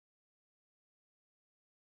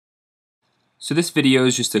So this video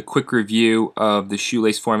is just a quick review of the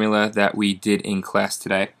shoelace formula that we did in class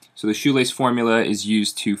today. So the shoelace formula is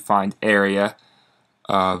used to find area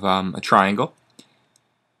of a triangle.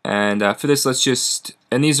 And for this,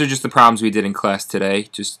 and these are just the problems we did in class today,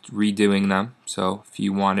 just redoing them. So if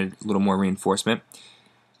you wanted a little more reinforcement.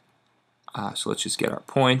 So let's just get our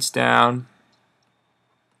points down.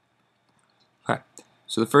 Okay.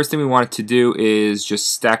 So the first thing we want to do is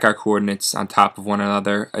just stack our coordinates on top of one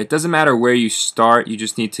another. It doesn't matter where you start, you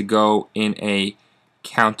just need to go in a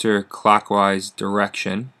counterclockwise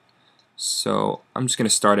direction. So I'm just going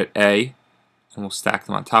to start at A, and we'll stack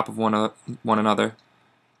them on top of one another.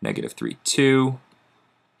 -3, 2,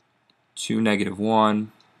 2,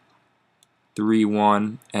 -1, 3,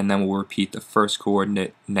 1, and then we'll repeat the first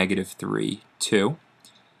coordinate, -3, 2.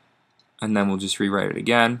 And then we'll just rewrite it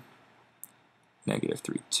again.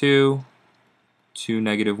 -3, 2, 2,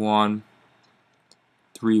 -1,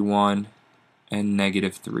 3, 1, and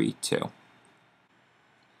 -3, 2.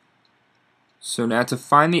 So now to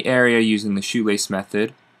find the area using the shoelace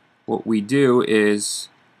method, what we do is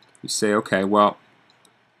we say, okay, well,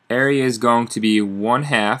 area is going to be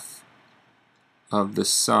 1/2 of the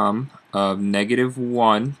sum of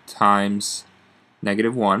 -1 times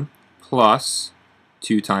 -1 plus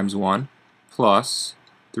 2 times 1 plus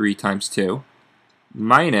 3 times 2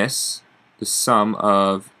 minus the sum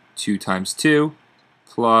of 2 times 2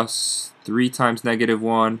 plus 3 times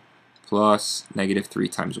 -1 plus -3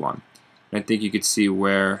 times 1. And I think you could see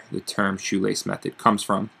where the term shoelace method comes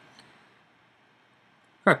from.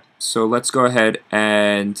 Okay, so let's go ahead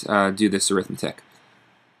and do this arithmetic.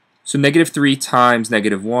 So -3 times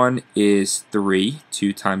 -1 is 3,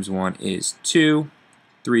 2 times 1 is 2,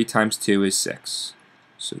 3 times 2 is 6.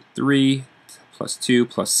 So 3 plus 2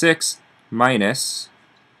 plus 6 minus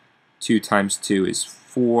 2 times 2 is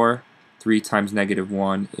 4, 3 times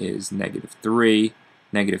 -1 is -3,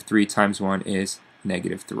 -3 times 1 is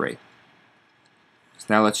 -3. So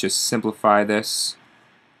now let's just simplify this.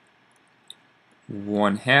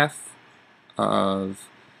 1/2 of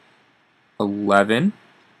 11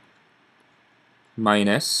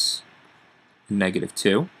 minus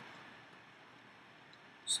 -2.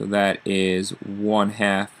 So that is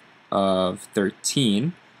 1/2 of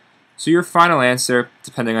 13. So your final answer,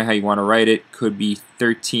 depending on how you want to write it, could be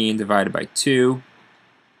 13 divided by 2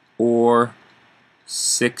 or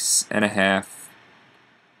 6.5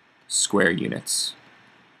 square units.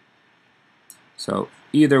 So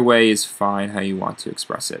either way is fine how you want to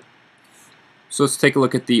express it. So let's take a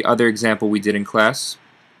look at the other example we did in class.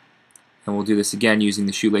 And we'll do this again using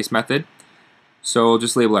the shoelace method. So we'll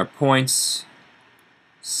just label our points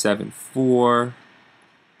 7, 4,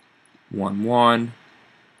 1, 1,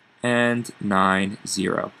 and 9,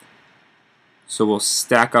 0. So we'll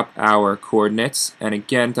stack up our coordinates, and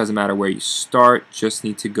again, it doesn't matter where you start, just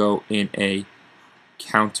need to go in a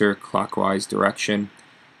counterclockwise direction.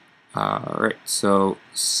 Alright, so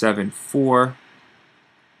 7, 4,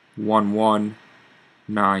 1, 1,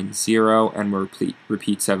 9, 0, and we'll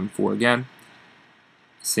repeat 7, 4 again.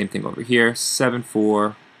 Same thing over here, 7,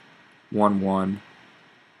 4, 1, 1,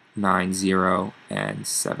 9, 0, and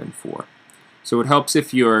 7, 4. So it helps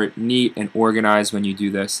if you're neat and organized when you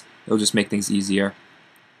do this. It'll just make things easier.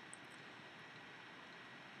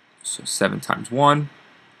 So 7 times 1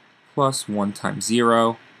 plus 1 times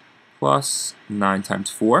 0 plus 9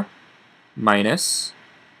 times 4 minus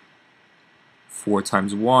 4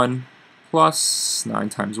 times 1 plus 9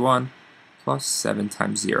 times 1 plus 7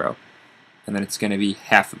 times 0. And then it's going to be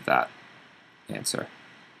half of that answer.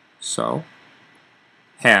 So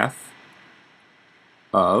half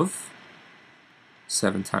of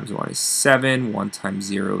 7 times 1 is 7, 1 times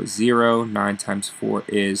 0 is 0, 9 times 4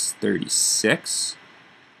 is 36,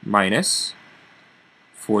 minus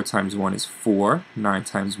 4 times 1 is 4, 9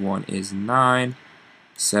 times 1 is 9,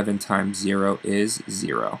 7 times 0 is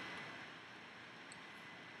 0.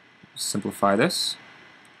 Simplify this.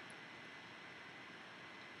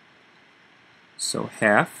 So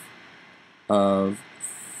half of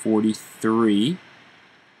 43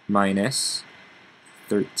 minus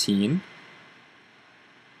 13,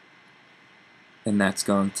 and that's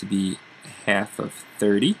going to be half of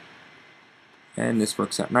 30. And this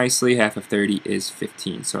works out nicely. Half of 30 is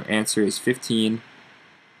 15. So our answer is 15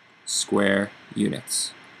 square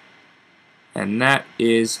units. And that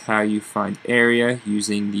is how you find area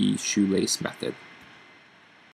using the shoelace method.